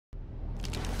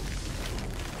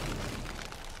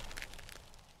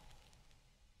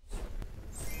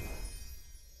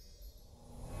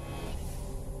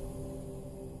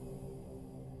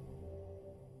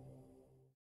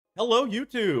Hello,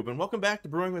 YouTube, and welcome back to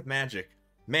Brewing with Magic.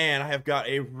 Man, I have got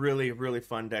a really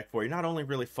fun deck for you. Not only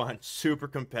really fun, super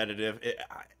competitive.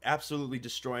 Absolutely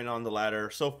destroying on the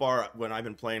ladder. So far, when I've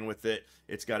been playing with it,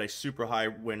 it's got a super high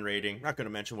win rating. Not going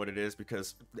to mention what it is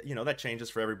because, you know, that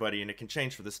changes for everybody, and it can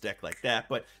change for this deck like that.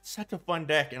 But such a fun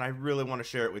deck, and I really want to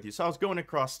share it with you. So I was going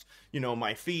across, you know,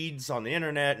 my feeds on the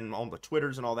internet and all the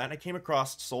Twitters and all that, and I came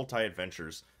across Sultai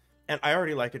Adventures. And I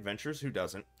already like Adventures, who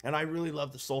doesn't? And I really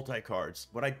love the Sultai cards.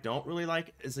 What I don't really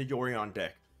like is the Yorion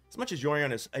deck. As much as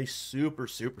Yorion is a super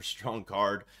strong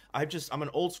card, I'm an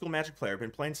old school Magic player. I've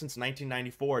been playing since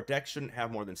 1994. A deck shouldn't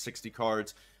have more than 60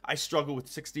 cards. I struggle with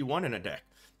 61 in a deck.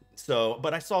 So,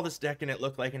 but I saw this deck and it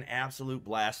looked like an absolute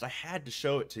blast. I had to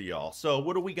show it to y'all. So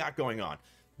what do we got going on?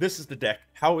 This is the deck,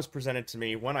 how it was presented to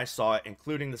me when I saw it,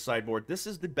 including the sideboard. This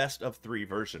is the best of 3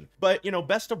 version. But, you know,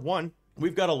 best of 1,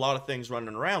 we've got a lot of things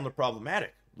running around that are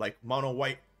problematic, like mono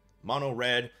white, mono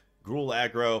red, Gruul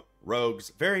aggro,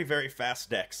 rogues, very fast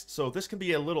decks. So this can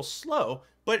be a little slow,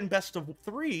 but in best of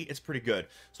 3, it's pretty good.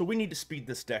 So we need to speed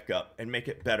this deck up and make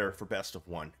it better for best of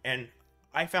 1. And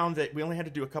I found that we only had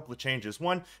to do a couple of changes.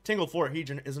 One, Tingle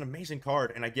Florahedron is an amazing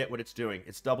card, and I get what it's doing.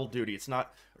 It's double duty. It's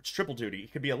triple duty.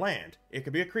 It could be a land. It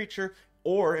could be a creature,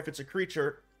 or if it's a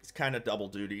creature, it's kind of double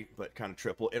duty, but kind of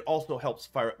triple. It also helps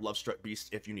fire up Lovestruck Beast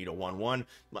if you need a 1/1.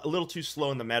 A little too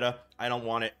slow in the meta. I don't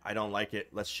want it. I don't like it.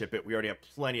 Let's ship it. We already have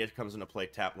plenty that comes into play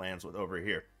tap lands with over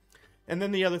here. And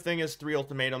then the other thing is 3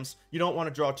 ultimatums. You don't want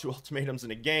to draw 2 ultimatums in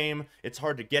a game. It's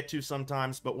hard to get to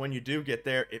sometimes, but when you do get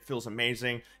there, it feels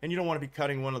amazing. And you don't want to be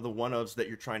cutting one of the one-ofs that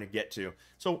you're trying to get to.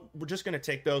 So we're just going to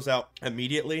take those out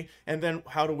immediately. And then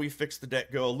how do we fix the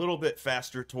deck go a little bit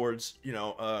faster towards, you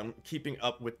know, keeping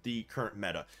up with the current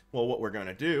meta? Well, what we're going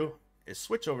to do is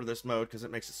switch over to this mode because it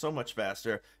makes it so much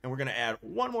faster, and we're going to add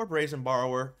one more Brazen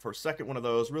Borrower for a second one of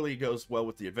those. Really goes well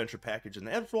with the adventure package and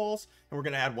the edge walls, and we're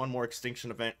going to add one more extinction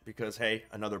event because, hey,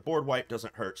 another board wipe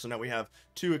doesn't hurt. So now we have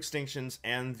 2 extinctions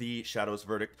and the Shadow's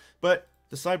Verdict, but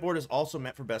the sideboard is also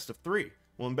meant for best of 3.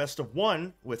 Well, in best of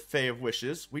 1 with Fae of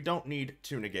Wishes, we don't need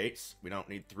 2 negates, we don't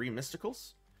need 3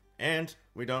 mysticals, and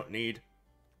we don't need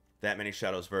that many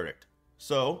Shadow's Verdict.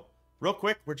 So real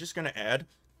quick, we're just going to add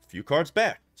few cards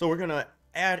back. So we're gonna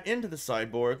add into the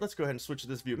sideboard. Let's go ahead and switch to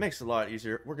this view. It makes it a lot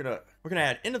easier. We're gonna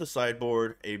add into the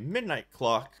sideboard a Midnight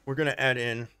Clock. We're gonna add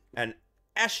in an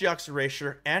Ashiok's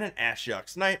Erasure and an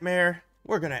Ashiok's Nightmare.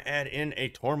 We're gonna add in a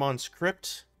Tormod's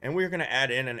Crypt, and we're gonna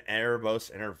add in an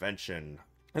Erebos Intervention.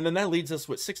 And then that leads us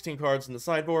with 16 cards in the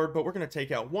sideboard, but we're going to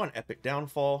take out 1 Epic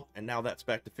Downfall, and now that's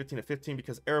back to 15 of 15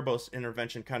 because Erebos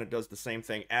Intervention kind of does the same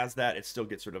thing as that. It still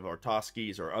gets rid of our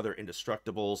Toskies or other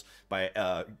Indestructibles by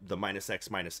the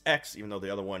 -X/-X, even though the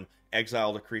other one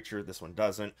exiled a creature, this one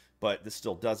doesn't, but this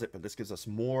still does it. But this gives us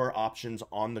more options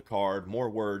on the card, more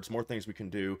words, more things we can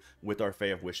do with our Fae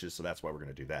of Wishes, so that's why we're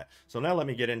going to do that. So now let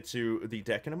me get into the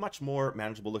deck in a much more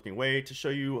manageable looking way to show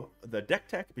you the deck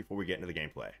tech before we get into the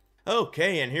gameplay.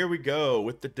 Okay, and here we go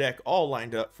with the deck all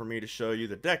lined up for me to show you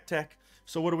the deck tech.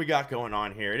 So what do we got going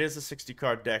on here? It is a 60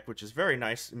 card deck, which is very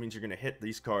nice. It means you're going to hit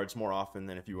these cards more often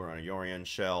than if you were on a Yorion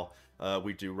shell.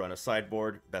 We do run a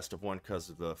sideboard, best of 1 because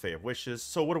of the Fae of Wishes.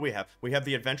 So what do we have? We have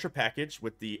the Adventure Package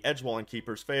with the Edgewall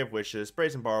Keepers, Fae of Wishes,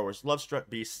 Brazen Borrowers,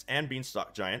 Lovestruck Beasts, and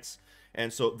Beanstalk Giants.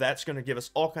 And so that's going to give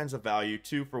us all kinds of value,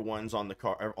 2-for-1s on the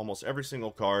card, almost every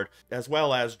single card, as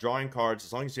well as drawing cards.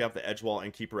 As long as you have the Edgewall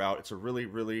and Keeper out, it's a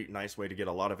really nice way to get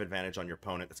a lot of advantage on your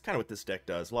opponent. That's kind of what this deck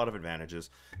does, a lot of advantages.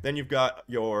 Then you've got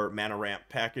your Mana Ramp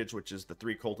package, which is the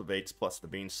 3 Cultivates plus the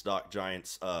Beanstalk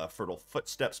Giants Fertile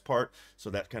Footsteps part. So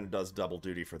that kind of does double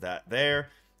duty for that there.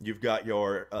 You've got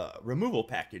your removal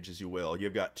package, as you will.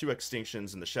 You've got 2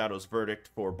 extinctions and the Shadow's Verdict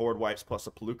for board wipes plus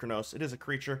a Pelucranos. It is a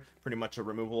creature, pretty much a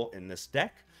removal in this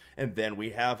deck. And then we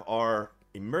have our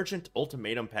Emergent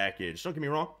Ultimatum package. Don't get me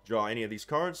wrong, draw any of these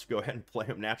cards, go ahead and play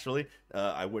them naturally.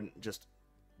 I wouldn't just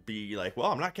be like,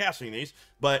 well, I'm not casting these.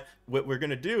 But what we're going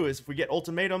to do is if we get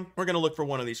Ultimatum, we're going to look for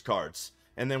one of these cards.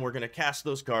 And then we're going to cast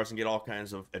those cards and get all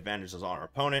kinds of advantages on our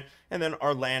opponent. And then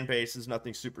our land base is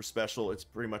nothing super special. It's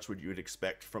pretty much what you would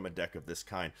expect from a deck of this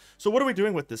kind. So what are we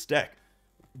doing with this deck?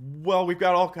 Well, we've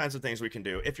got all kinds of things we can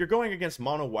do. If you're going against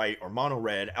mono white or mono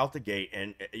red out the gate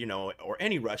and, you know, or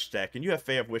any rush deck and you have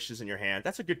Fae of Wishes in your hand,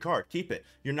 that's a good card. Keep it.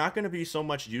 You're not going to be so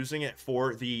much using it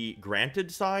for the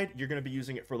granted side. You're going to be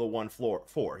using it for the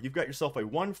 1/4. You've got yourself a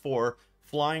 1/4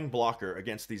 flying blocker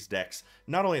against these decks.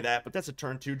 Not only that, but that's a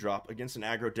turn 2 drop against an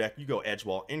aggro deck. You go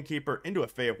Edgewall, Innkeeper, into a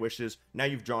Fae of Wishes. Now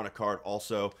you've drawn a card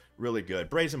also. Really good.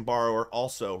 Brazen Borrower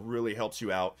also really helps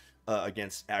you out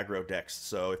against aggro decks.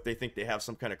 So if they think they have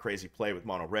some kind of crazy play with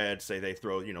mono red, say they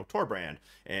throw, you know, Torbrand,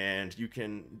 and you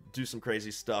can do some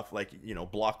crazy stuff like, you know,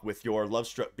 block with your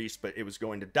Lovestruck Beast, but it was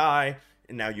going to die,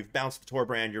 and now you've bounced the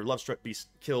Torbrand, your Lovestruck Beast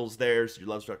kills theirs, your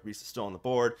Lovestruck Beast is still on the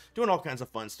board, doing all kinds of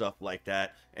fun stuff like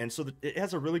that. And so it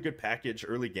has a really good package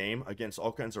early game against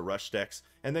all kinds of rush decks,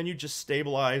 and then you just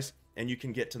stabilize and you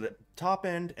can get to the top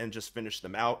end and just finish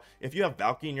them out. If you have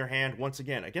Valky in your hand, once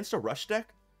again, against a rush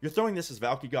deck, you're throwing this as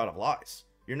Valky God of Lies.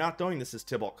 You're not throwing this as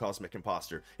Tibalt Cosmic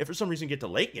Imposter. If for some reason you get to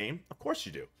late game, of course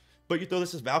you do. But you throw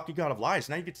this as Valky God of Lies.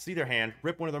 Now you get to see their hand,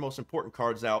 rip one of their most important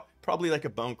cards out, probably like a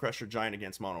Bone Crusher Giant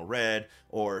against mono red,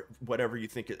 or whatever you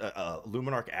think, a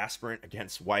Luminarch Aspirant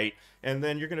against white. And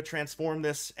then you're going to transform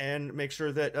this and make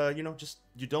sure that, you know, just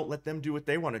you don't let them do what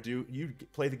they want to do. You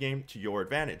play the game to your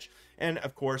advantage. And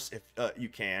of course, if you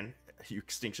can, you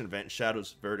Extinction Event and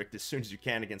Shadow's Verdict as soon as you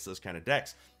can against those kind of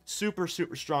decks. Super,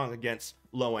 super strong against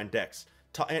low-end decks.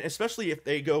 And especially if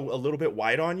they go a little bit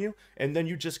wide on you, and then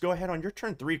you just go ahead on your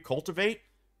turn 3, Cultivate.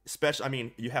 Especially, I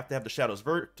mean, you have to have the Shadow's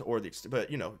Verdict, or the,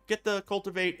 but, you know, get the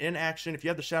Cultivate in action. If you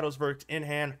have the Shadow's Verdict in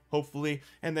hand, hopefully,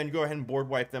 and then go ahead and board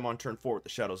wipe them on turn 4 with the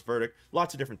Shadow's Verdict.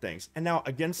 Lots of different things. And now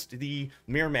against the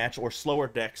mirror match or slower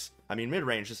decks, I mean,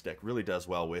 mid-range this deck really does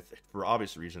well with, for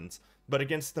obvious reasons. But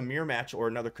against the mirror match or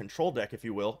another control deck, if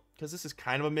you will, because this is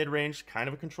kind of a mid-range, kind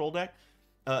of a control deck,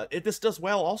 this does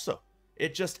well also.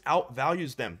 It just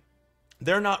outvalues them.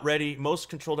 They're not ready. Most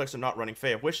control decks are not running Fae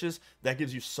of Wishes. That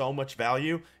gives you so much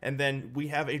value. And then we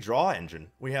have a draw engine.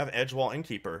 We have Edgewall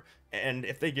Innkeeper. And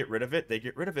if they get rid of it, they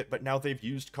get rid of it. But now they've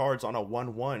used cards on a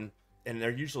 1/1. And they're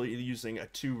usually using a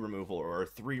 2 removal or a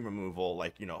 3 removal,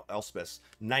 like, you know, Elspeth's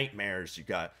Nightmares. You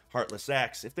got Heartless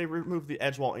Axe. If they remove the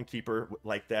Edgewall Innkeeper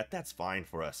like that, that's fine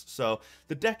for us. So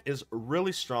the deck is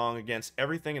really strong against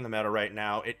everything in the meta right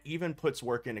now. It even puts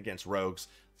work in against rogues.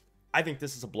 I think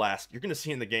this is a blast. You're going to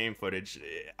see in the game footage,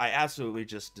 I absolutely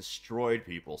just destroyed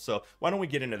people. So why don't we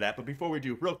get into that? But before we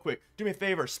do, real quick, do me a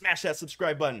favor, smash that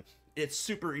subscribe button. It's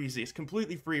super easy. It's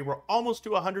completely free. We're almost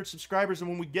to 100 subscribers, and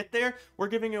when we get there, we're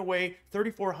giving away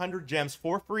 3,400 gems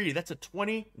for free. That's a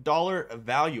 $20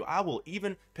 value. I will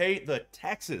even pay the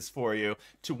taxes for you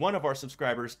to one of our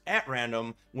subscribers at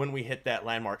random when we hit that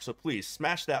landmark. So please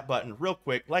smash that button real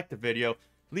quick, like the video,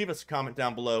 leave us a comment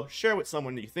down below, share with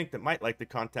someone that you think that might like the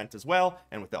content as well,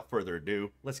 and without further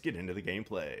ado, let's get into the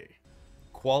gameplay.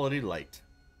 Quality light.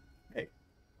 Hey,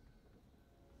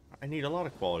 I need a lot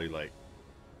of quality light.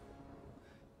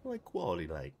 I like quality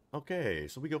light. Okay,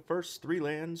 so we go first. 3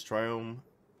 lands: Triome,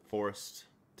 Forest,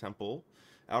 Temple,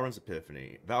 Alrund's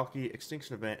Epiphany, Valky,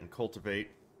 Extinction Event, and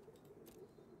Cultivate.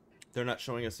 They're not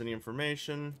showing us any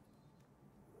information.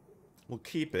 We'll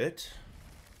keep it.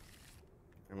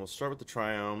 And we'll start with the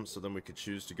Triome, so then we could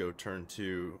choose to go turn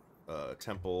 2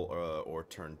 Temple or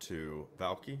turn 2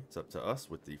 Valky. It's up to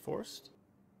us with the Forest.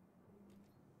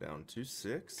 Down to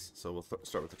 6. So we'll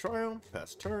start with the Triome,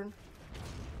 pass turn.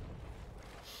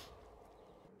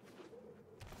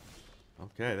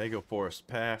 Okay, they go Forest,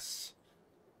 pass.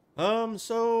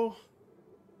 So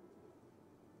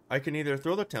I can either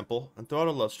throw the Temple and throw out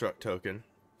a Lovestruck token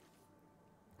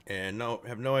and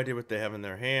have no idea what they have in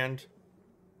their hand,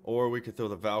 or we could throw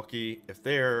the Valky. If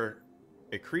they're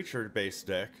a creature-based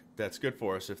deck, that's good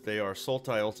for us. If they are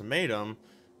Sultai Ultimatum,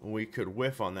 we could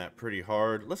whiff on that pretty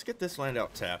hard. Let's get this land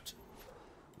out tapped.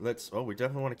 Oh, we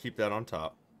definitely want to keep that on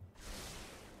top.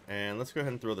 And let's go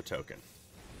ahead and throw the token.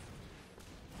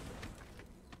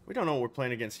 We don't know what we're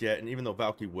playing against yet, and even though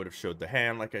Valky would have showed the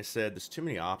hand, like I said, there's too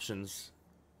many options.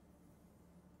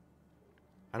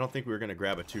 I don't think we were going to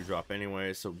grab a 2-drop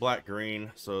anyway, so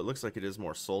black-green, so it looks like it is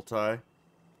more Sultai.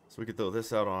 So we could throw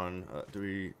this out on,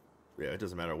 yeah, it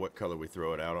doesn't matter what color we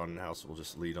throw it out on now, so we'll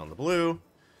just lead on the blue.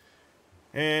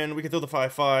 And we can throw the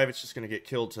 5/5, it's just going to get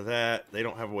killed to that. They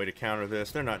don't have a way to counter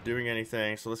this. They're not doing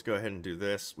anything, so let's go ahead and do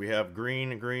this. We have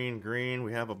green, green, green.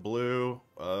 We have a blue.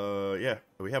 Yeah,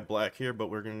 we have black here, but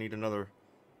we're going to need another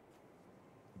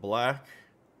black.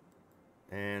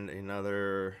 And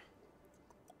another,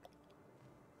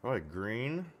 probably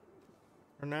green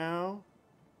for now.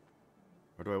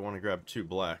 Or do I want to grab 2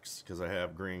 blacks? Because I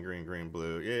have green, green, green,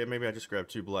 blue. Yeah, maybe I just grab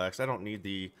 2 blacks. I don't need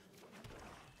the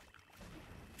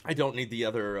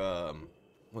other,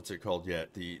 what's it called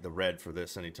yet? The red for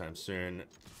this anytime soon.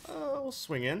 We'll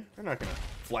swing in. They're not going to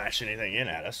flash anything in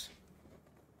at us.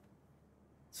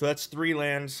 So that's 3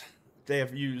 lands. They have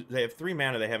 3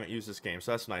 mana they haven't used this game,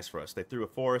 so that's nice for us. They threw a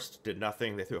Forest, did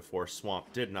nothing. They threw a Forest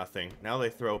Swamp, did nothing. Now they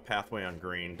throw Pathway on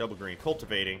green, double green,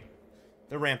 Cultivating.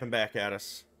 They're ramping back at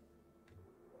us.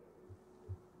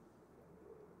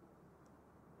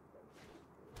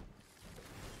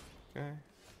 Okay.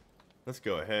 let's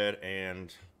go ahead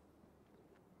and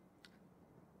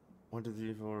 1, 2,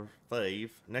 3, 4,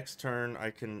 5. Next turn,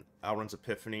 I can Alrund's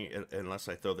Epiphany unless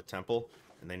I throw the Temple,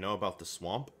 and they know about the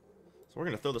Swamp. So we're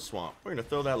going to throw the Swamp. We're going to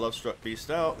throw that Lovestruck Beast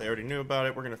out. They already knew about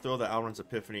it. We're going to throw the Alrund's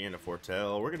Epiphany into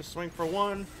Foretell. We're going to swing for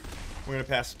 1. We're going to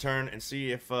pass the turn and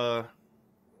see if they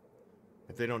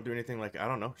don't do anything like, I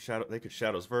don't know, they could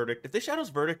Shadow's Verdict. If they Shadow's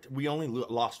Verdict, we only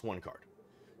lost 1 card.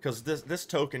 Because this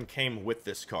token came with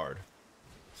this card.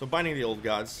 So Binding the Old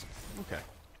Gods, okay.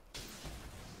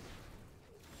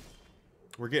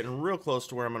 We're getting real close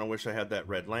to where I'm going to wish I had that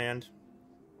red land.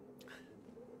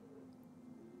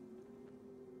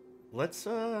 Let's,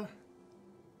 they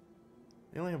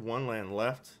only have 1 land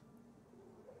left.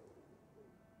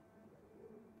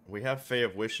 We have Fae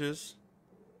of Wishes.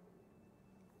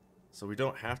 So we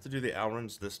don't have to do the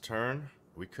Alrunds this turn.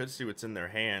 We could see what's in their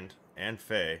hand and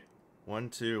Fae. 1,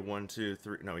 2, 1, 2,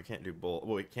 3. No, we can't do both.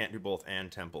 Well, we can't do both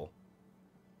and Temple.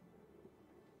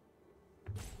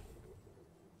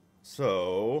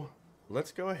 So,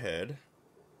 let's go ahead.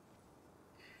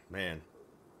 Man.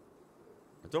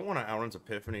 I don't want to Alrund's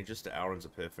Epiphany, just to Alrund's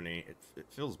Epiphany. It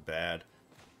feels bad.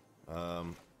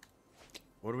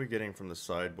 What are we getting from the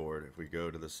sideboard if we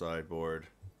go to the sideboard?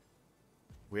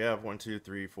 We have 1, 2,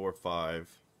 3, 4,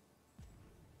 5.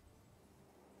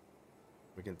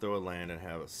 We can throw a land and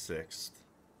have a 6th.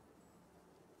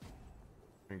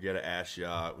 We can get an Ash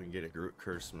Yacht. We can get a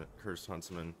Cursed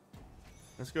Huntsman.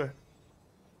 Let's go.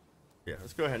 Yeah,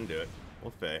 let's go ahead and do it.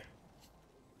 We'll Fae.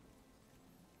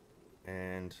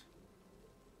 And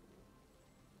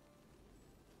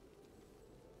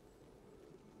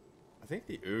I think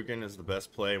the Ugin is the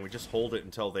best play, and we just hold it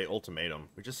until they ultimatum.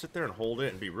 We just sit there and hold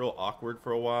it and be real awkward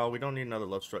for a while. We don't need another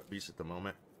Lovestruck Beast at the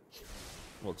moment.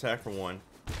 We'll attack for 1.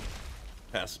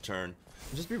 Pass a turn.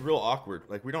 And just be real awkward.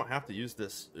 Like, we don't have to use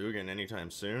this Ugin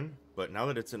anytime soon, but now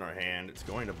that it's in our hand, it's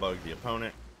going to bug the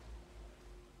opponent.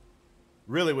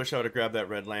 Really wish I would have grabbed that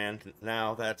red land.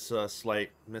 Now, that's a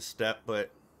slight misstep, but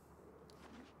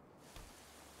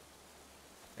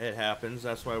it happens.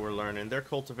 That's why we're learning. They're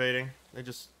cultivating. They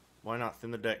just... Why not thin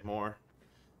the deck more?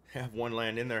 They have 1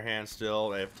 land in their hand still.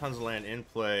 They have tons of land in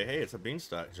play. Hey, it's a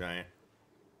Beanstalk Giant.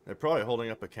 They're probably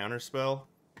holding up a counter spell.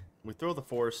 We throw the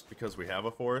Forest because we have a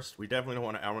Forest. We definitely don't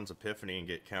want to Alrund's Epiphany and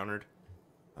get countered.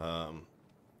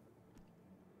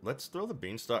 Let's throw the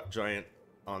Beanstalk Giant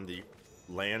on the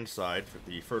land side for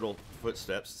the Fertile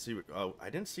Footsteps. See what, oh,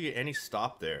 I didn't see any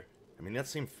stop there. I mean, that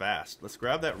seemed fast. Let's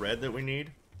grab that red that we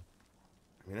need.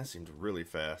 I mean, that seemed really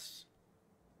fast.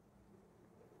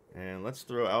 And let's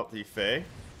throw out the Fae.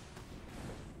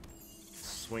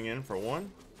 Swing in for 1.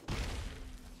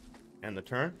 And the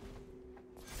turn.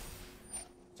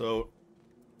 So,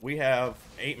 we have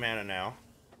 8 mana now.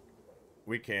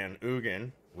 We can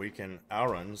Ugin. We can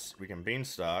Alrund's. We can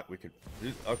Beanstalk. We could...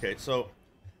 Okay, so...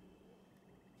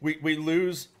 We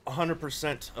lose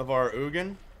 100% of our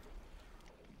Ugin.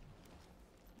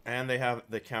 And they have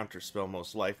the counter spell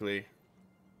most likely.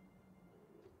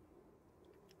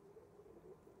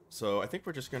 So I think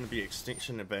we're just going to be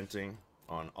Extinction Eventing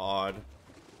on Odd.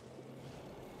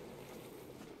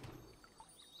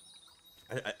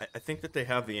 I think that they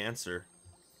have the answer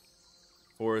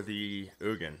for the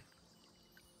Ugin.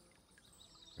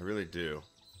 I really do.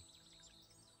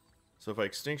 So if I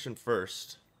Extinction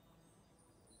first...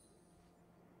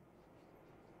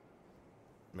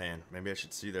 Man, maybe I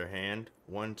should see their hand.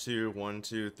 1, 2, 1,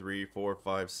 2, 3, 4,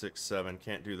 5, 6, 7.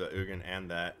 Can't do the Ugin and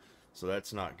that. So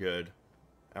that's not good.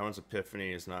 Alrund's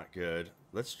Epiphany is not good.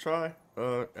 Let's try.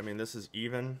 I mean, this is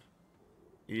even,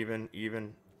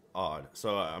 odd.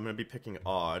 So I'm going to be picking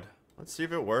odd. Let's see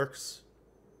if it works.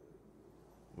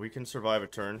 We can survive a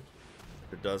turn.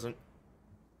 If it doesn't.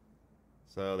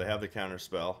 So they have the counter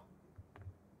spell.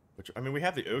 Which, I mean, we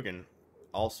have the Ugin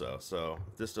also. So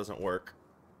if this doesn't work,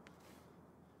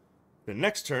 the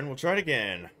next turn we'll try it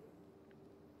again.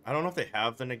 I don't know if they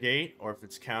have the negate or if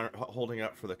it's holding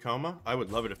up for the coma. I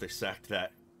would love it if they sacked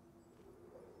that.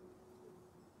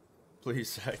 Please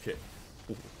sack it.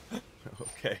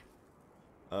 Okay.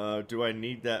 Do I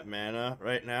need that mana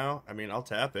right now? I mean, I'll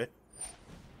tap it.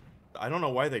 I don't know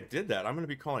why they did that. I'm going to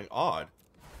be calling odd.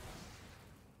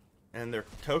 And their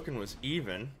token was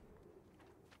even.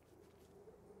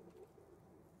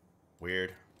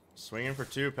 Weird. Swinging for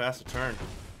 2, pass a turn.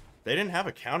 They didn't have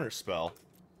a counter spell.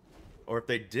 Or if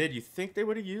they did, you think they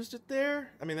would have used it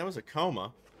there? I mean, that was a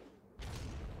coma.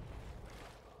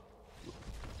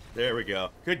 There we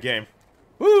go. Good game.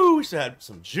 Woo! We still had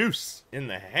some juice in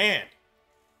the hand.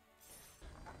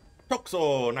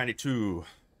 Toxo 92.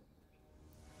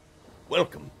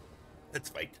 Welcome. Let's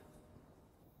fight.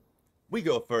 We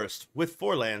go first with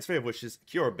 4 lands, Fate of Wishes,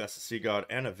 Cure, Best of Sea God,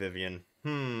 and a Vivian.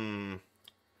 I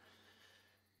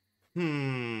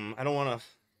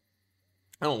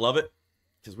don't love it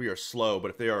because we are slow,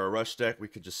 but if they are a rush deck, we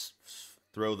could just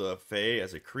throw the Fae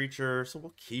as a creature, so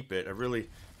we'll keep it. I'm really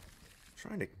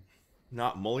trying to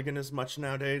not mulligan as much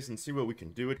nowadays and see what we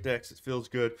can do with decks. It feels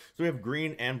good. So we have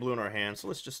green and blue in our hand, so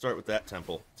let's just start with that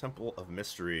Temple. Temple of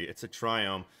Mystery. It's a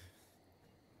Triome.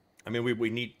 I mean, we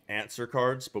need answer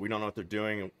cards, but we don't know what they're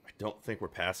doing. I don't think we're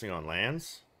passing on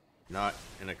lands. Not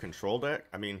in a control deck.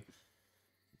 I mean,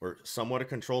 we're somewhat a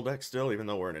control deck still, even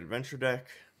though we're an adventure deck.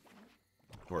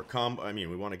 We're a combo. I mean,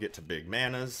 we want to get to big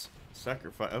manas.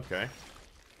 Sacrifice. Okay.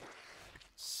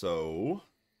 So,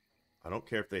 I don't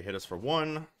care if they hit us for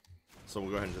 1. So we'll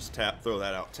go ahead and just tap, throw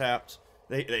that out tapped.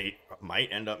 They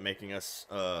might end up making us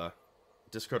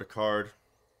discard a card.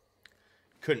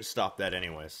 Couldn't stop that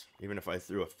anyways. Even if I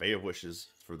threw a Fae of Wishes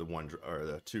for the 1 or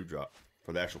the 2 drop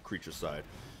for the actual creature side.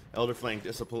 Elder Flame,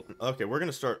 Discipline. Okay, we're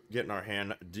gonna start getting our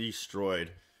hand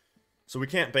destroyed. So we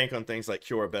can't bank on things like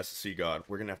Cure, Best of Sea God.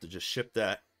 We're gonna have to just ship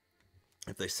that.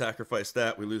 If they sacrifice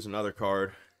that, we lose another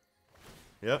card.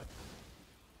 Yep.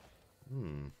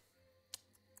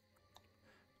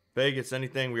 Fae gets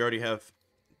anything. We already have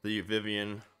the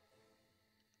Vivian.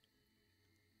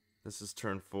 This is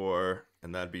turn 4,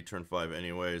 and that'd be turn 5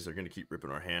 anyways. They're going to keep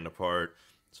ripping our hand apart.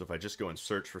 So if I just go and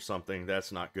search for something,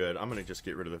 that's not good. I'm going to just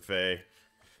get rid of the Fae.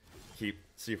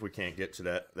 See if we can't get to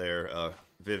that there.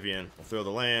 Vivian. We'll throw the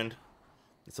land.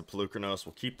 It's a Pelucranos.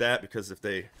 We'll keep that because if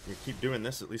we keep doing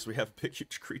this, at least we have a big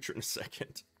huge creature in a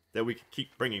second that we can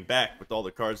keep bringing back with all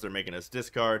the cards they're making us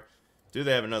discard. Do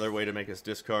they have another way to make us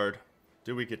discard?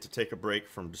 Do we get to take a break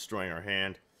from destroying our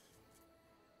hand?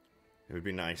 It would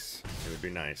be nice. It would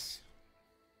be nice.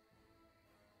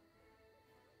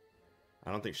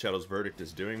 I don't think Shadow's Verdict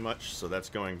is doing much, so that's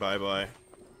going bye-bye.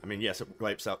 I mean, yes, it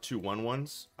wipes out 2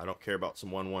 1/1s. I don't care about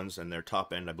some 1/1s, and their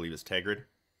top end, I believe, is Tegrid.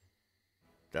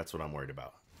 That's what I'm worried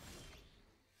about.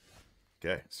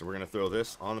 Okay, so we're going to throw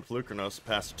this on the Pelucranos,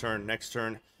 pass the turn, next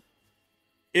turn.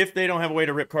 If they don't have a way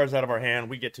to rip cards out of our hand,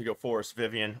 we get to go Forest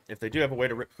Vivian. If they do have a way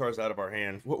to rip cards out of our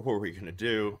hand, what were we going to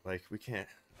do? Like, we can't...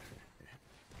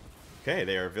 Okay,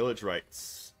 they are Village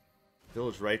Rites.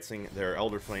 Village Rightsing their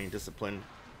Elder Flame Discipline.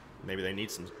 Maybe they need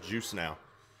some juice now.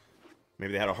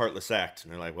 Maybe they had a Heartless Act,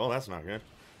 and they're like, well, that's not good.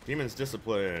 Demon's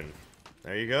Discipline.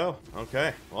 There you go.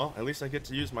 Okay, well, at least I get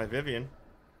to use my Vivian.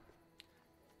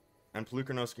 And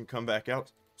Pelucranos can come back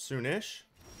out soonish.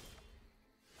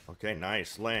 Okay,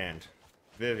 nice. Land.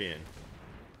 Vivian.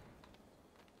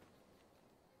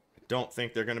 I don't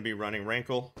think they're going to be running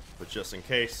Rankle, but just in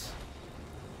case,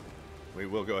 we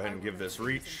will go ahead and give this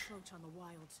reach.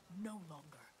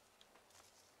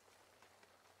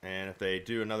 And if they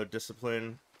do another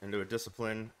discipline into a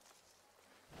discipline,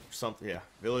 something, yeah,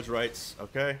 Village Rites.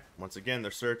 Okay, once again,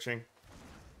 they're searching.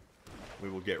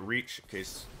 We will get reach in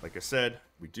case, like I said,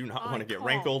 we do not want to get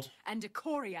rankled. And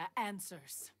Ikoria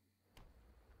answers.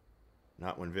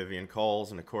 Not when Vivian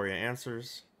calls and Ikoria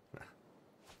answers.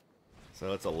 So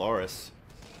that's a Loris.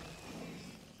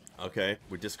 Okay,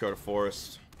 we discard a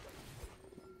Forest.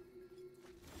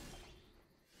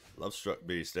 Lovestruck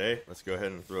Beast, eh? Let's go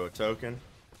ahead and throw a token.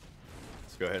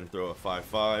 Let's go ahead and throw a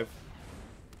 5/5.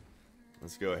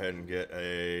 Let's go ahead and get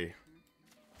a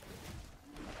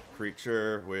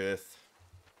creature with...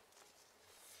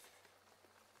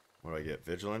 What do I get?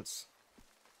 Vigilance?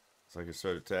 So I can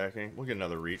start attacking. We'll get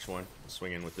another reach one.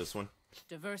 Swing in with this one.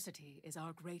 Diversity is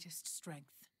our greatest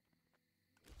strength.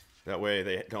 That way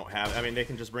they don't have... I mean, they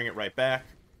can just bring it right back.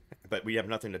 But we have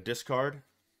nothing to discard.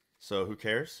 So who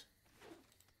cares?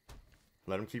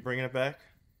 Let them keep bringing it back.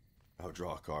 Oh,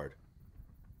 draw a card.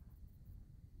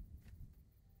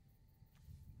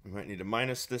 We might need to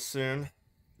minus this soon.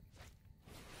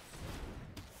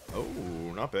 Oh,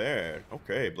 not bad.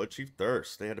 Okay, Bloodchief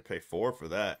Thirst. They had to pay 4 for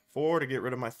that. 4 to get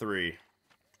rid of my 3.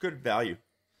 Good value.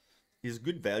 He's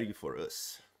good value for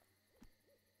us.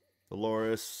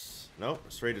 Dolores. Nope,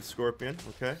 Serrated Scorpion.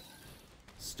 Okay.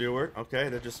 Steward. Okay,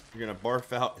 they're just going to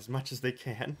barf out as much as they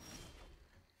can.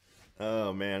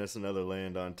 Oh, man, it's another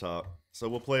land on top. So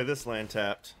we'll play this land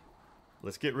tapped.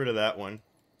 Let's get rid of that one.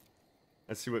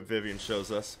 Let's see what Vivian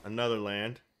shows us. Another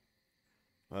land.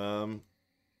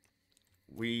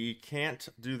 We can't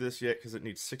do this yet because it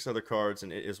needs 6 other cards,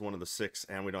 and it is one of the 6,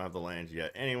 and we don't have the land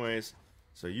yet. Anyways,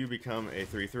 so you become a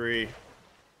 3/3.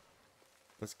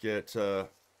 Let's get,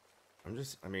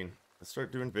 let's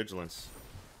start doing Vigilance.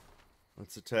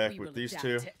 Let's attack with these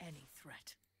 2. To any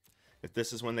threat. If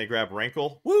this is when they grab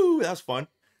Rankle, woo, that's fun.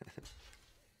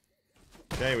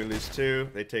 Okay, we lose 2.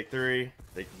 They take 3.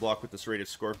 They block with this Serrated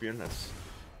Scorpion.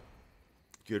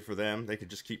 Good for them. They could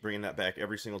just keep bringing that back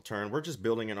every single turn. We're just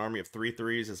building an army of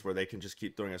 3/3s is where they can just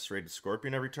keep throwing a Serrated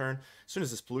Scorpion every turn. As soon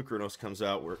as this Polukranos comes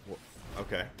out, we're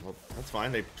okay. Well, that's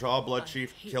fine. They draw a Blood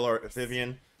Chief, kill our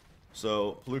Amphibian.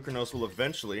 So Polukranos will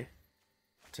eventually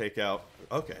take out...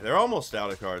 Okay, they're almost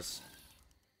out of cards.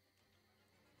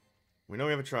 We know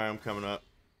we have a Triumph coming up.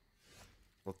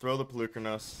 We'll throw the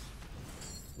Polukranos.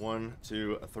 1,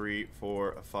 2, 3,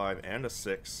 4, 5, and a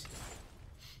 6.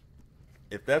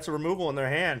 If that's a removal in their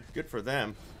hand, good for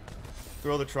them.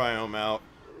 Throw the Triome out.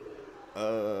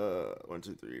 1,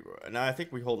 2, 3, 4. Now I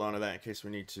think we hold on to that in case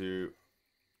we need to...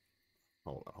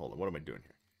 Hold on. What am I doing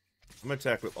here? I'm going to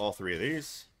attack with all 3 of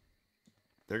these.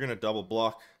 They're going to double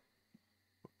block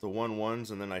the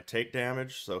 1/1s, and then I take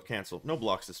damage, so cancel. No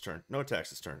blocks this turn. No attacks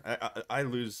this turn. I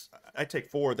lose. I take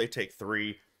 4, they take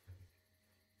 3.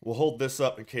 We'll hold this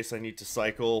up in case I need to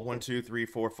cycle. 1, 2, 3,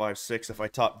 4, 5, 6. If I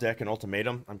top deck an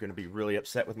ultimatum, I'm going to be really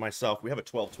upset with myself. We have a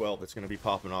 12/12 that's going to be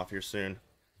popping off here soon.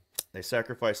 They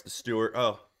sacrificed the Steward.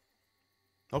 Oh.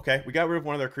 Okay, we got rid of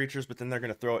one of their creatures, but then they're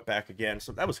going to throw it back again.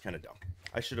 So that was kind of dumb.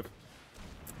 I should have...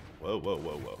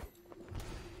 Whoa.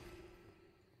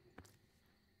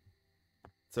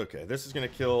 It's okay. This is going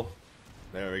to kill...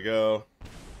 There we go.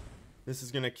 This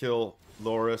is going to kill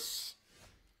Loris.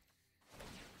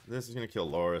 This is going to kill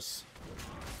Loris.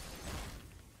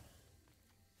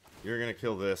 You're going to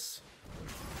kill this.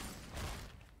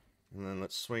 And then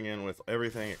let's swing in with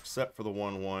everything except for the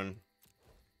 1/1.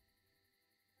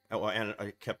 Oh, and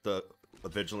I kept the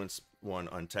Vigilance one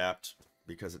untapped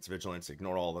because it's Vigilance.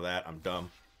 Ignore all of that. I'm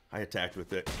dumb. I attacked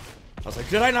with it. I was like,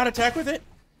 did I not attack with it?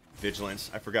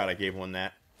 Vigilance. I forgot I gave one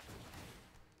that.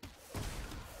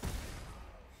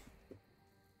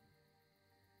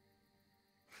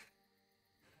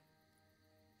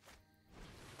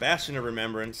 Bastion of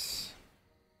Remembrance.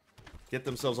 Get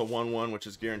themselves a 1/1, which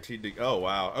is guaranteed to... Oh,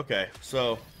 wow. Okay,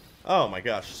 so... Oh, my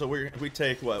gosh. So we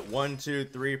take, what, 1, 2,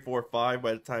 3, 4, 5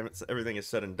 by the time everything is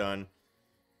said and done.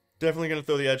 Definitely going to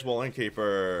throw the Edgewall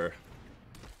Innkeeper.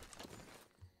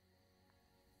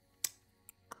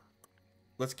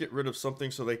 Let's get rid of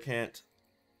something so they can't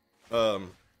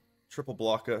triple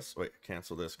block us. Wait,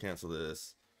 cancel this, cancel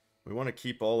this. We want to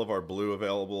keep all of our blue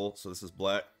available. So this is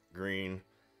black, green,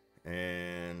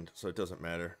 and so it doesn't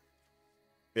matter.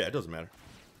 Yeah, it doesn't matter.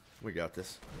 We got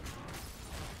this.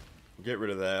 Get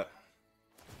rid of that.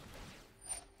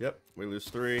 Yep, we lose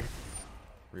 3.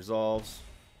 Resolves.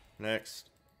 Next.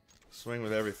 Swing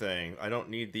with everything. I don't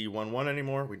need the 1/1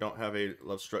 anymore. We don't have a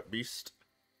Lovestruck Beast.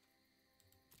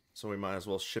 So we might as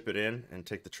well ship it in and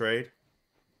take the trade.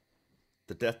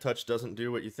 The Death Touch doesn't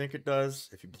do what you think it does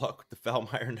if you block with the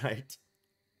Foulmire Knight.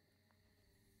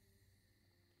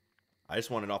 I just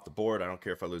want it off the board. I don't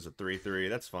care if I lose a 3/3.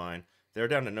 That's fine. They're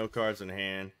down to no cards in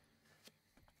hand.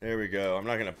 There we go. I'm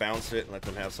not going to bounce it and let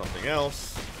them have something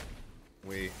else.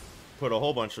 We put a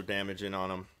whole bunch of damage in on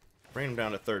them. Bring them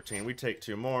down to 13. We take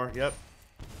 2 more. Yep.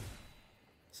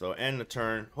 So end the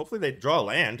turn. Hopefully they draw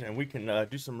land and we can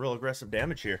do some real aggressive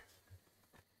damage here.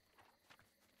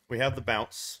 We have the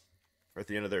bounce at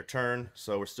the end of their turn.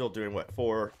 So we're still doing, what,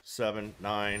 4, 7,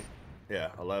 9,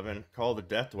 yeah, 11. Call the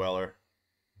Death Dweller.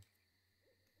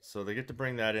 So they get to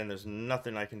bring that in. There's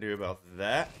nothing I can do about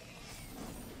that.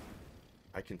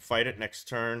 I can fight it next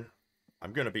turn.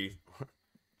 I'm going to be...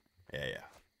 yeah.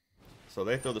 So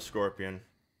they throw the Scorpion.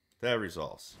 That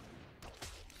resolves.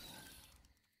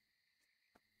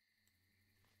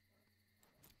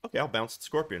 Okay, I'll bounce the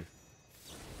Scorpion.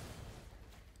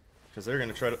 Because they're going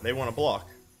to try to... They want to block.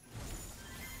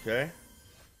 Okay.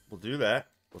 We'll do that.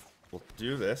 We'll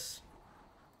do this.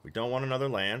 We don't want another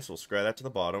land, so we'll scry that to the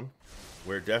bottom.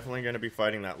 We're definitely going to be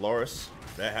fighting that Loris.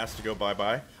 That has to go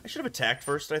bye-bye. I should have attacked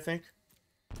first, I think.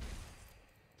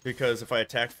 Because if I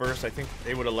attacked first, I think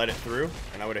they would have let it through,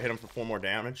 and I would have hit them for 4 more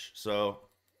damage. So,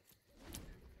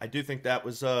 I do think that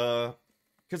was,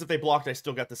 because if they blocked, I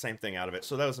still got the same thing out of it.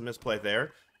 So that was a misplay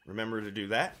there. Remember to do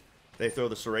that. They throw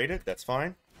the Serrated, that's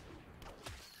fine.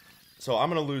 So I'm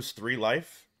going to lose 3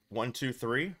 life. 1, 2,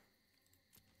 3.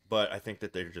 But I think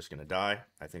that they're just going to die.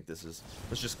 I think this is,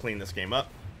 let's just clean this game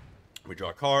up. We draw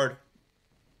a card.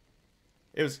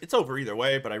 It's over either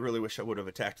way, but I really wish I would have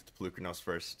attacked the Polukranos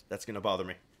first. That's going to bother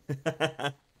me.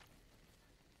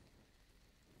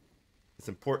 It's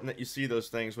important that you see those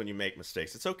things when you make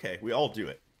mistakes. It's okay. We all do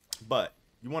it. But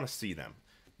you want to see them.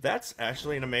 That's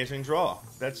actually an amazing draw.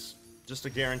 That's just a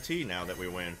guarantee now that we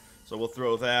win. So we'll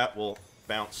throw that. We'll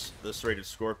bounce the Serrated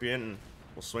Scorpion, and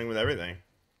we'll swing with everything.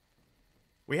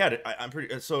 We had it. I'm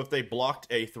pretty... So if they blocked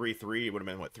a 3/3, it would have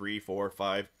been, what, 3, 4,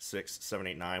 5, 6, 7,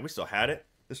 8, 9. We still had it.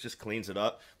 This just cleans it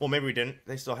up. Well, maybe we didn't.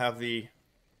 They still have the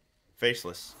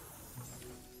Faceless.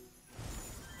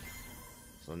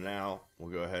 So now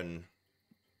we'll go ahead and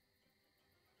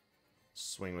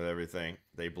swing with everything.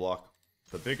 They block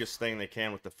the biggest thing they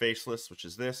can with the Faceless, which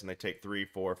is this, and they take 3,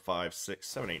 4, 5, 6,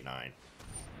 7, 8, 9.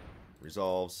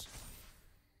 Resolves.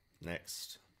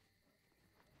 Next.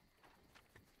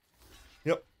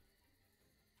 Yep.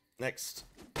 Next.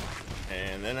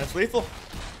 And then that's lethal.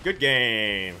 Good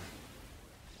game.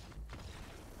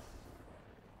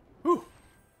 Whew.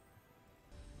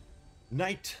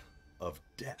 Night of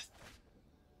Death.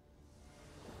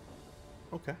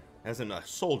 Okay. As in a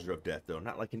soldier of death, though,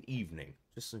 not like an evening.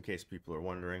 Just in case people are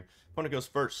wondering. Opponent goes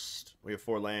first. We have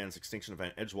 4 lands, Extinction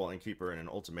Event, Edgewall Innkeeper, and an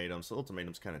Ultimatum. So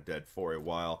Ultimatum's kind of dead for a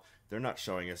while. They're not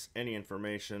showing us any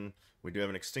information. We do have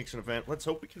an Extinction Event. Let's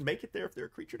hope we can make it there if they're a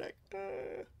creature deck.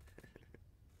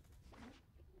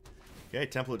 Okay,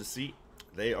 Temple of Deceit.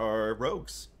 They are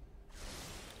rogues.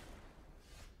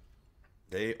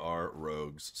 They are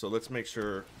rogues. So let's make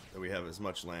sure that we have as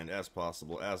much land as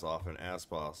possible, as often as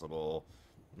possible.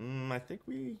 I think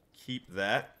we keep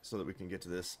that so that we can get to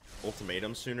this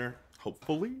ultimatum sooner,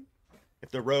 hopefully. If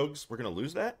they're rogues, we're going to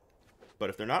lose that. But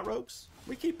if they're not rogues,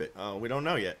 we keep it. We don't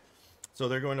know yet. So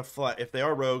they're going to if they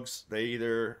are rogues, they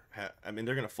either they're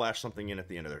going to flash something in at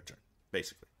the end of their turn,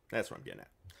 basically. That's what I'm getting at.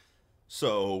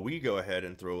 So we go ahead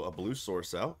and throw a blue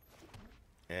source out.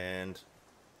 And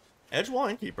Edgewall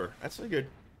Innkeeper, that's a good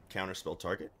counterspell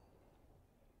target.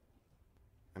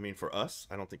 I mean, for us,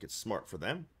 I don't think it's smart for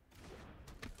them.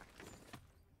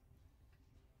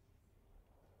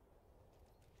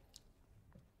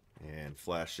 And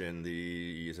flash in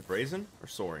the... Is it Brazen or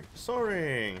Soaring?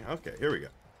 Soaring! Okay, here we go.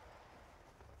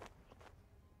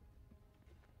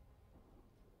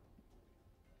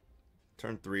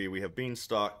 Turn 3, we have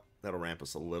Beanstalk. That'll ramp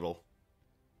us a little.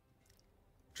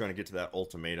 Trying to get to that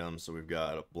ultimatum, so we've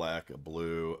got a black, a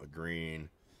blue, a green.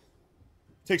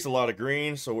 Takes a lot of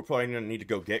green, so we're probably going to need to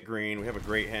go get green. We have a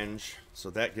Great Henge,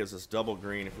 so that gives us double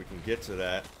green if we can get to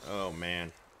that. Oh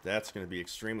man, that's going to be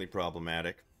extremely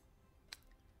problematic.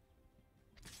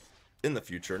 In the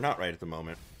future, not right at the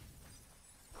moment.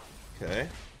 Okay.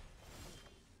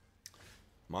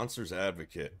 Monster's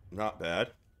Advocate, not bad.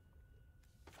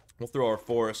 We'll throw our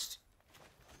Forest.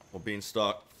 We'll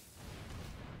Beanstalk.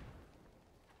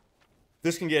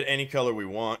 This can get any color we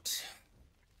want.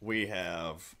 We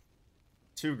have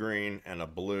 2 green and a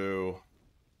blue.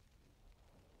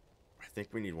 I think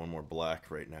we need one more black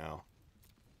right now.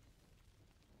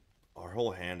 Our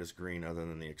whole hand is green other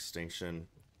than the Extinction.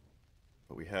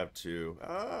 But we have 2.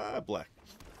 Black.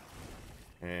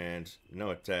 And no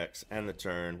attacks. And the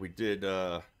turn. We did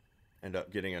end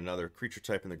up getting another creature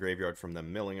type in the graveyard from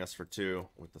them milling us for 2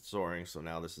 with the Soaring. So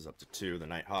now this is up to 2. The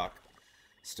Nighthawk.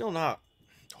 Still not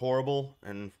horrible.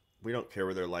 And we don't care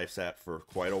where their life's at for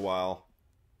quite a while.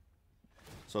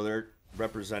 So they're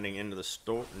representing Into the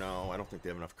Story. No, I don't think they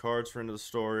have enough cards for Into the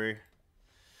Story.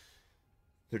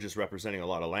 They're just representing a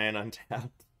lot of land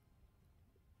untapped.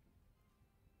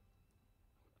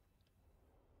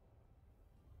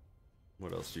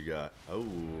 What else you got? Oh,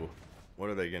 what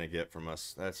are they going to get from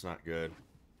us? That's not good.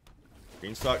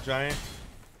 Beanstalk Giant.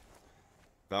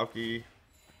 Valky.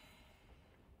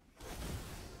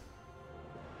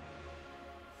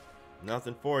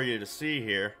 Nothing for you to see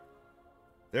here.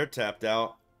 They're tapped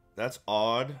out. That's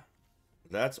odd.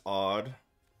 That's odd.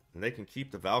 And they can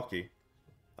keep the Valky.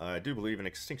 I do believe an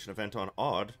Extinction Event on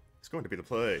odd is going to be the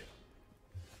play.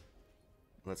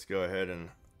 Let's go ahead and...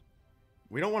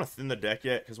 We don't want to thin the deck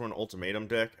yet because we're an ultimatum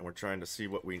deck and we're trying to see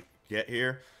what we get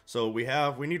here. So we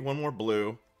need one more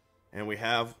blue and we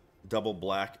have double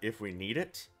black if we need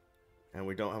it. And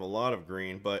we don't have a lot of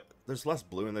green, but there's less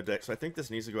blue in the deck, so I think this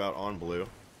needs to go out on blue.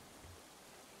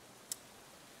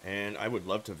 And I would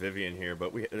love to Vivian here,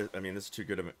 but I mean, this is too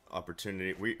good of an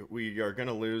opportunity. We are going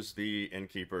to lose the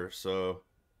Innkeeper, so...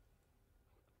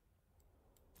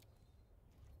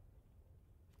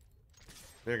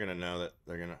 They're going to know that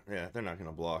they're going to... Yeah, they're not going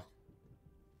to block.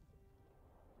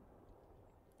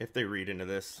 If they read into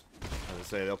this, as I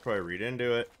say, they'll probably read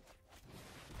into it.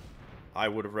 I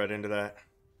would have read into that.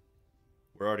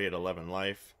 We're already at 11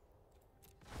 life.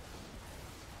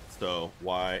 So,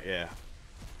 why? Yeah.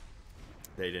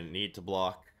 They didn't need to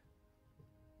block.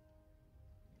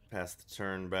 Pass the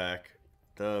turn back.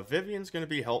 The Vivian's going to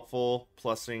be helpful,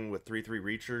 plussing with 3/3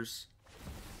 Reachers.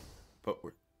 But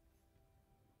we're...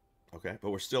 Okay, but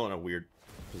we're still in a weird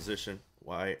position.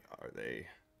 Why are they...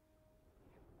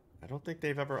 I don't think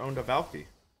they've ever owned a Valky.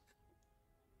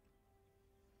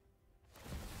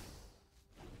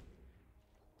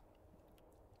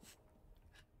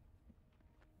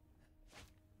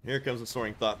 Here comes the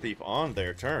Soaring Thought Thief on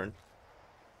their turn.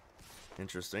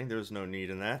 Interesting, there's no need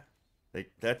in that.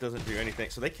 That doesn't do anything.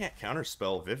 So they can't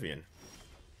counterspell Vivian.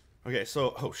 Okay,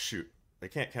 so oh shoot. They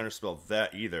can't counterspell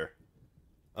that either.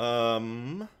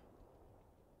 I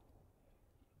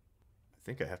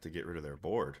think I have to get rid of their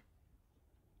board.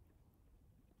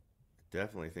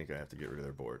 Definitely think I have to get rid of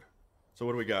their board. So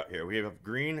what do we got here? We have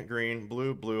green, green,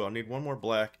 blue, blue. I'll need one more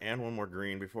black and one more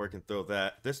green before I can throw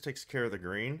that. This takes care of the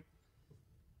green.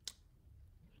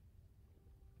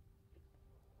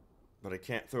 But I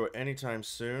can't throw it anytime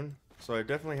soon. So I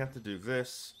definitely have to do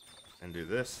this and do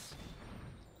this.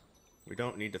 We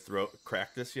don't need to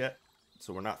crack this yet.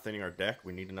 So we're not thinning our deck.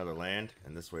 We need another land.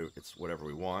 And this way it's whatever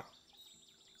we want.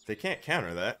 They can't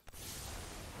counter that.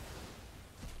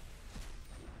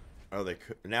 Oh, they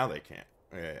could. Now they can't.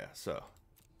 Yeah. So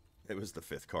it was the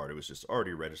 5th card. It was just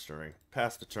already registering.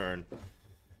 Past the turn.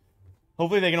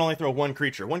 Hopefully they can only throw one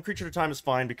creature. One creature at a time is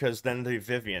fine because then the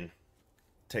Vivian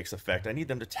takes effect. I need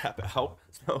them to tap out.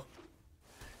 So,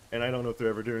 and I don't know if they're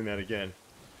ever doing that again.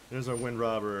 There's our Wind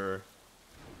Robber.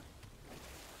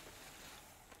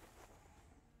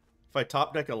 If I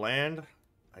top deck a land,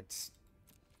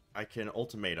 I can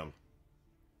ultimatum.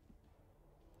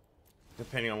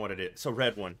 Depending on what it is. So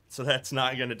red one. So that's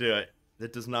not going to do it.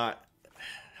 That does not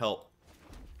help.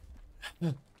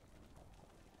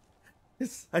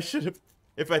 I should have...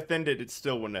 If I thinned it, it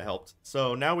still wouldn't have helped.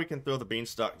 So now we can throw the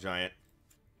Beanstalk Giant.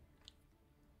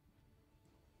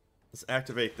 Let's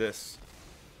activate this.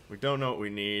 We don't know what we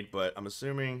need, but I'm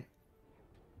assuming...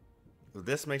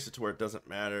 This makes it to where it doesn't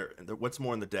matter. What's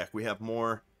more in the deck? We have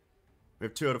more... We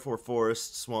have 2 out of 4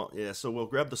 forests, swamp. Yeah, so we'll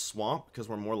grab the swamp because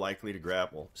we're more likely to grab.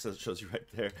 Well, it shows you right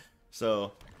there.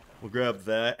 So we'll grab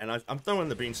that, and I'm throwing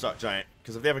the Beanstalk Giant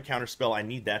because if they have a counter spell, I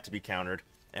need that to be countered.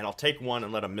 And I'll take one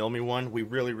and let them mill me one. We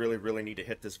really, really, really need to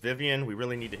hit this Vivian. We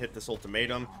really need to hit this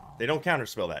ultimatum. They don't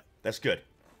counterspell that. That's good.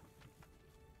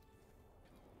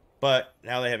 But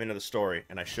now they have another story,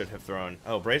 and I should have thrown...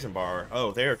 Oh, Brazen Bar.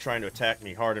 Oh, they are trying to attack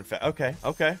me hard and fast. Okay,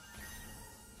 okay.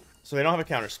 So they don't have a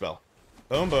counterspell.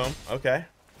 Boom, boom. Okay.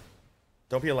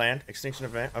 Don't be a land. Extinction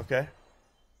event. Okay. I'm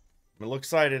a little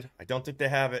excited. I don't think they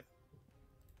have it.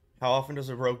 How often does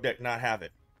a rogue deck not have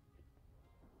it?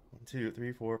 1, 2,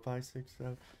 3, 4, 5, 6,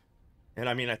 7. And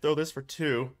I mean, I throw this for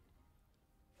 2.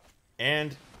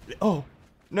 And... Oh!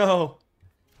 No!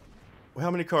 Well,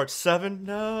 how many cards? 7?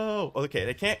 No! Okay,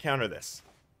 they can't counter this.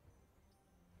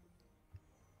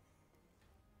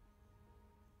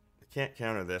 Can't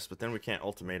counter this, but then we can't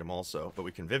ultimatum also. But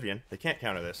we can Vivian. They can't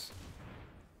counter this.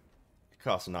 It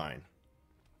costs 9.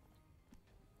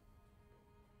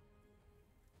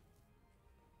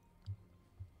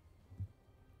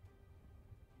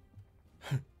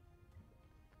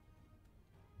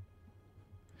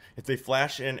 If they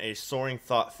flash in a Soaring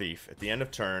Thought Thief at the end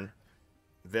of turn,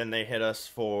 then they hit us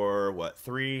for, what,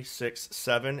 3, 6,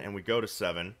 7, and we go to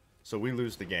 7. So we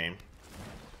lose the game.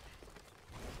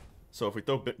 So if we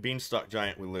throw Beanstalk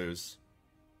Giant, we lose.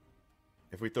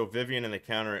 If we throw Vivian and they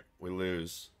counter it, we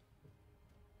lose.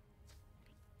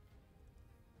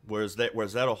 Whereas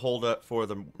that'll hold up for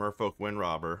the Merfolk Wind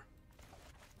Robber.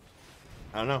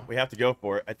 I don't know. We have to go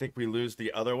for it. I think we lose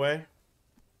the other way.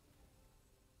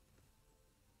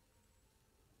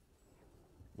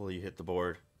 Will you hit the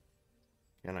board?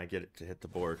 Can I get it to hit the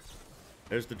board?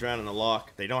 There's the Drown in the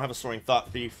Lock. They don't have a Soaring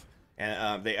Thought Thief.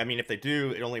 And I mean, if they do,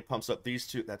 it only pumps up these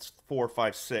 2. That's 4,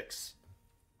 5, 6.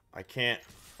 I can't.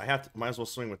 I have to. Might as well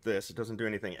swing with this. It doesn't do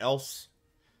anything else.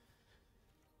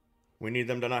 We need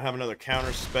them to not have another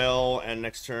counter spell, and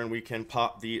next turn we can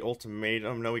pop the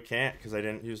ultimatum. No, we can't because I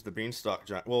didn't use the Beanstalk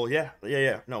Giant. Well,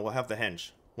 yeah. No, we'll have the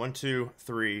henge. 1, 2,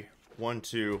 3. 1,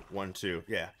 2, 1, 2.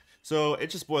 Yeah. So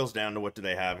it just boils down to what do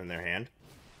they have in their hand.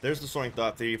 There's the Soaring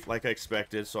Thought Thief, like I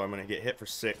expected. So I'm gonna get hit for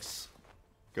 6.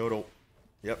 Go to.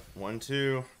 Yep, 1,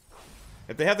 2.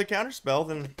 If they have the counter spell,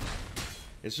 then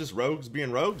it's just rogues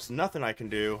being rogues. Nothing I can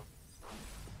do.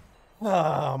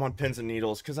 I'm on pins and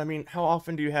needles. Because, I mean, how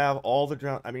often do you have all the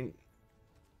drown... I mean,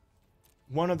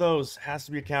 one of those has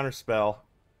to be a counter spell.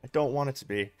 I don't want it to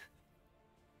be.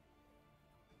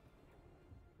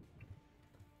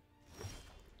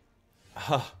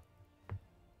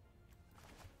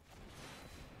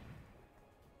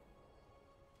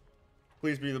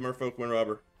 Please be the Merfolk Wind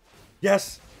Robber.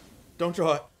 Yes! Don't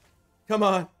draw it. Come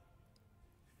on.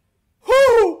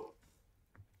 Whoo!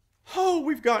 Oh,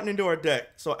 we've gotten into our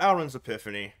deck. So, Alrund's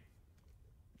Epiphany.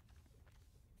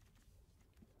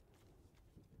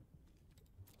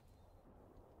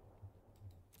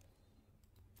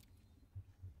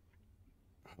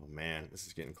 Oh, man. This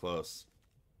is getting close.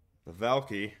 The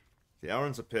Valky. The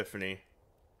Alrund's Epiphany.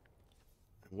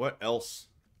 What else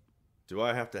do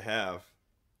I have to have?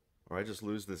 Or I just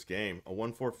lose this game. A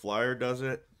 1/4 flyer does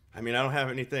it. I mean, I don't have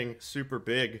anything super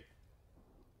big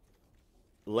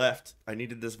left. I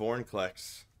needed this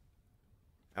Vorinclex.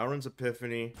 Alrund's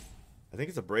Epiphany. I think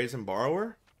it's a Brazen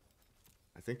Borrower.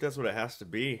 I think that's what it has to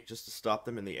be, just to stop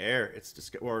them in the air. It's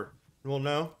just, or, well,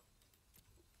 no.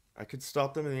 I could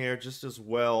stop them in the air just as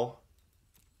well,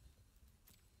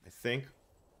 I think,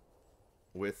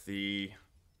 with the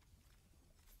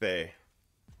Fae.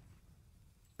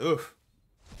 Oof.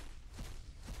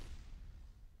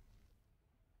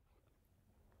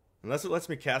 Unless it lets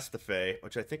me cast the Fae,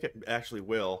 which I think it actually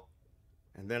will.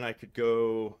 And then I could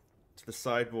go to the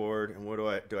sideboard, and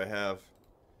what do I have?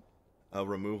 A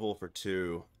removal for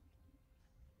 2.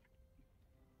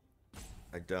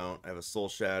 I don't. I have a Soul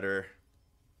Shatter.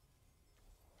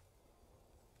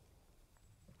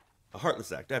 A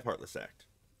Heartless Act. I have Heartless Act.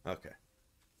 Okay.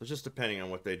 So just depending on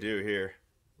what they do here.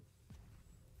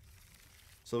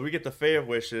 So we get the Fae of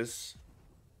Wishes.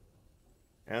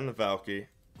 And the Valky.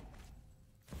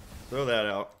 Throw that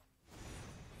out.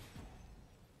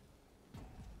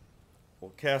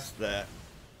 We'll cast that.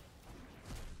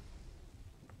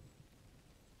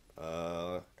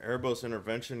 Erebos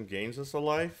Intervention gains us a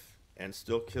life and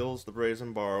still kills the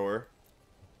Brazen Borrower.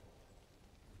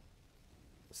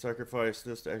 Sacrifice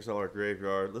this to exile our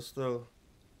graveyard. Let's throw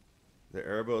the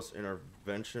Erebos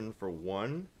Intervention for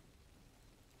 1.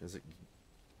 Because it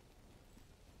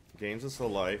gains us a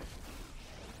life.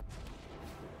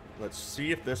 Let's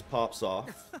see if this pops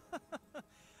off.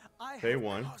 Pay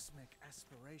 1.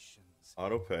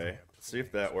 Auto pay. Let's see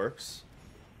if that works.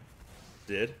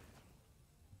 Did.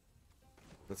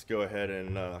 Let's go ahead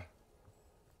and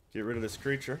get rid of this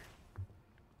creature.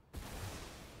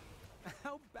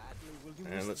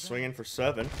 And let's swing in for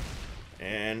 7.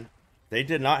 And they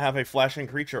did not have a flashing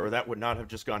creature, or that would not have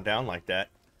just gone down like that.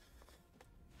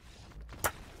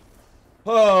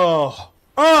 Oh!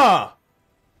 100%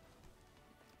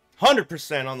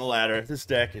 on the ladder. This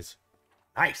deck is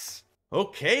nice.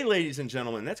 Okay, ladies and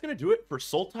gentlemen, that's going to do it for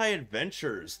Sultai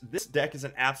Adventures. This deck is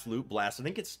an absolute blast. I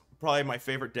think it's probably my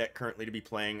favorite deck currently to be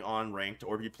playing on Ranked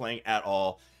or be playing at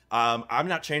all. I'm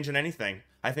not changing anything.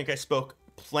 I think I spoke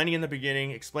plenty in the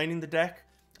beginning explaining the deck.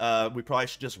 We probably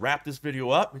should just wrap this video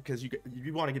up because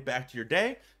you want to get back to your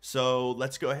day. So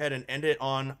let's go ahead and end it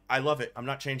on, I love it. I'm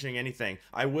not changing anything.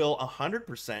 I will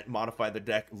 100% modify the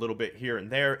deck a little bit here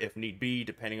and there if need be,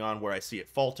 depending on where I see it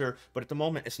falter. But at the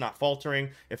moment, it's not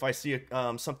faltering. If I see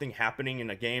something happening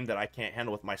in a game that I can't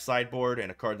handle with my sideboard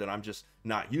and a card that I'm just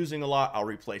not using a lot, I'll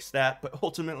replace that. But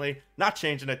ultimately, not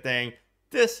changing a thing.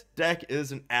 This deck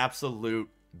is an absolute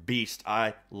beast.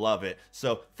 I love it.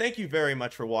 So thank you very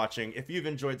much for watching. If you've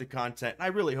enjoyed the content, and I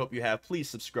really hope you have, please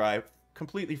subscribe.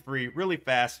 Completely free, really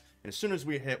fast, and as soon as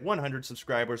we hit 100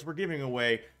 subscribers, we're giving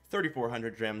away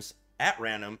 3,400 gems at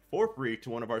random for free to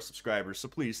one of our subscribers. So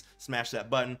please smash that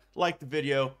button, like the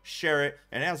video, share it,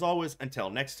 and as always, until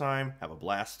next time, have a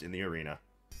blast in the arena.